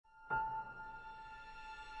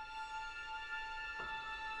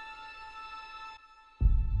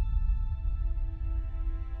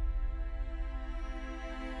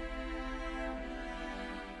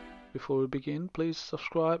before we begin, please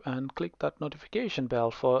subscribe and click that notification bell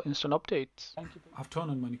for instant updates. Thank you. I've turned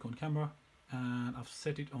on my Nikon camera and I've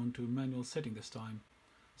set it onto manual setting this time.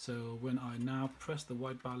 So when I now press the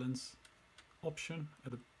white balance option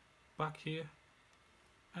at the back here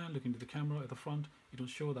and look into the camera at the front, it will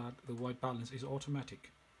show that the white balance is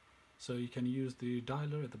automatic. So you can use the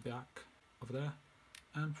dialer at the back over there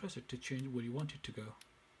and press it to change where you want it to go.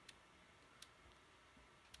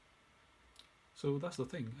 So that's the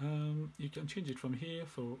thing, you can change it from here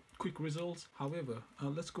for quick results. However,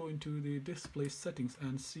 let's go into the display settings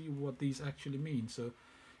and see what these actually mean. So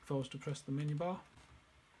if I was to press the menu bar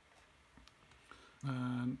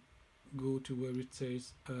and go to where it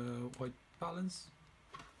says white balance,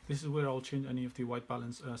 this is where I'll change any of the white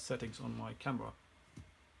balance settings on my camera.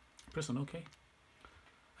 Press on OK,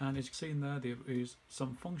 and as you can see in there is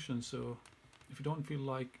some functions. So if you don't feel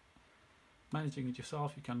like managing it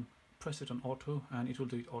yourself, you can press it on auto and it will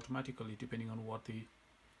do it automatically depending on what the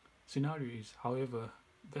scenario is. However,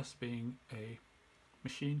 this being a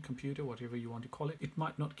machine, computer, whatever you want to call it, it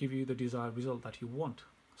might not give you the desired result that you want.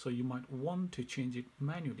 So you might want to change it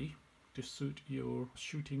manually to suit your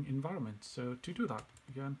shooting environment. So to do that,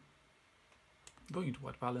 again, going into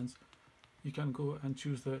white balance, you can go and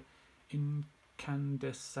choose the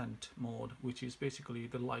incandescent mode, which is basically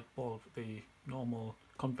the light bulb, the normal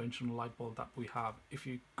conventional light bulb that we have. If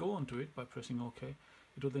you go onto it by pressing OK,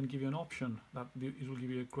 it will then give you an option that it will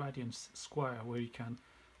give you a gradient square where you can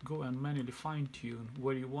go and manually fine-tune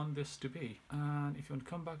where you want this to be. And if you want to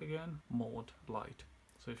come back again, mode light.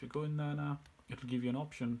 So if you go in there now, it will give you an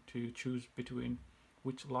option to choose between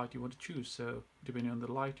which light you want to choose. So depending on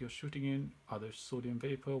the light you're shooting in, either sodium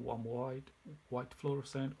vapor, warm white, white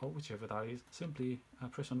fluorescent, or whichever that is, simply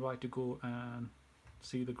press on right to go and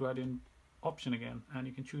see the gradient option again, and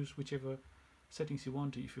you can choose whichever settings you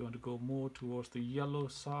want to. If you want to go more towards the yellow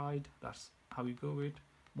side, that's how you go with,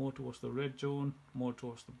 more towards the red zone, more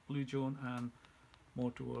towards the blue zone, and more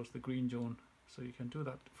towards the green zone. So you can do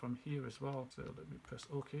that from here as well. So let me press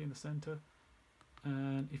OK in the center.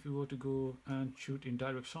 And if you were to go and shoot in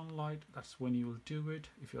direct sunlight, that's when you will do it.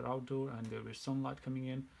 If you're outdoor and there is sunlight coming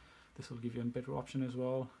in, this will give you a better option as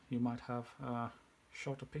well. You might have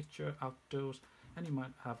shot a picture outdoors and you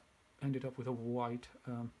might have ended up with a white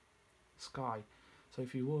sky. So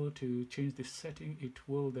if you were to change this setting, it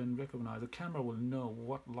will then recognize, the camera will know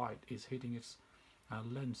what light is hitting its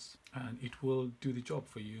lens, and it will do the job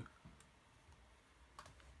for you.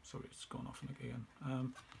 Sorry, it's gone off again.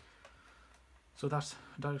 So that's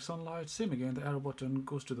direct sunlight. Same again, the arrow button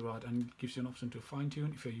goes to the right and gives you an option to fine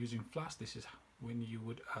tune. If you're using flash, this is when you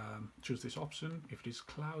would choose this option. If it is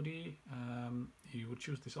cloudy, you would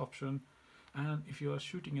choose this option. And if you are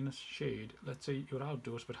shooting in a shade, let's say you're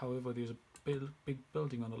outdoors, but however there's a big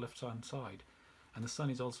building on the left hand side and the sun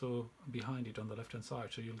is also behind it on the left hand side,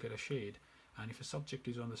 so you'll get a shade. And if a subject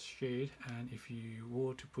is on the shade, and if you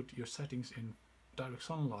were to put your settings in direct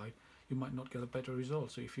sunlight, you might not get a better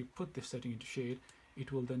result. So if you put this setting into shade,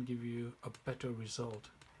 it will then give you a better result.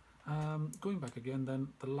 Going back again, then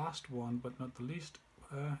the last one but not the least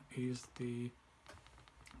is the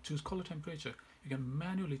choose color temperature. You can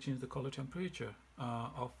manually change the color temperature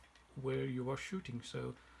of where you are shooting.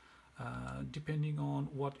 So depending on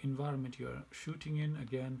what environment you are shooting in,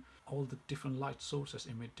 again, all the different light sources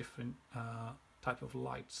emit different type of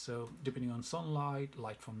lights. So depending on sunlight,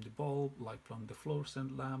 light from the bulb, light from the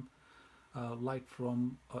fluorescent lamp, light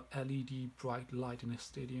from a LED bright light in a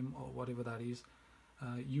stadium or whatever that is,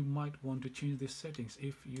 you might want to change these settings.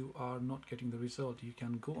 If you are not getting the result, you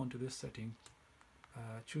can go onto this setting,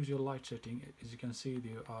 choose your light setting. As you can see,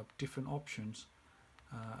 there are different options.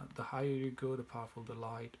 The higher you go, the powerful the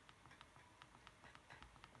light,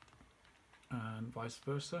 and vice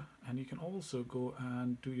versa. And you can also go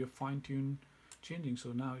and do your fine-tune changing.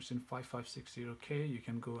 So now it's in 5560K. You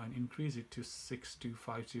can go and increase it to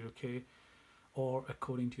 6250K or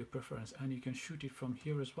according to your preference, and you can shoot it from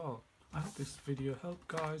here as well. I hope this video helped,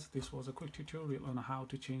 guys. This was a quick tutorial on how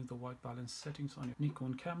to change the white balance settings on your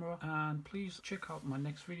Nikon camera, and please check out my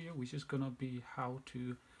next video, which is gonna be how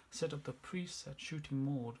to set up the preset shooting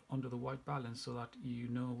mode under the white balance so that you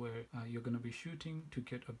know where you're going to be shooting to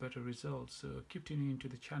get a better result. So keep tuning into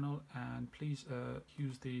the channel, and please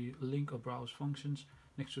use the link or browse functions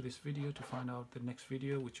next to this video to find out the next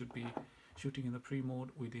video, which would be shooting in the pre mode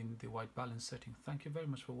within the white balance setting. Thank you very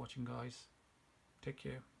much for watching, guys. Take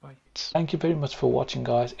care. Bye. Thank you very much for watching,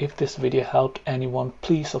 guys. If this video helped anyone,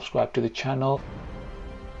 please subscribe to the channel.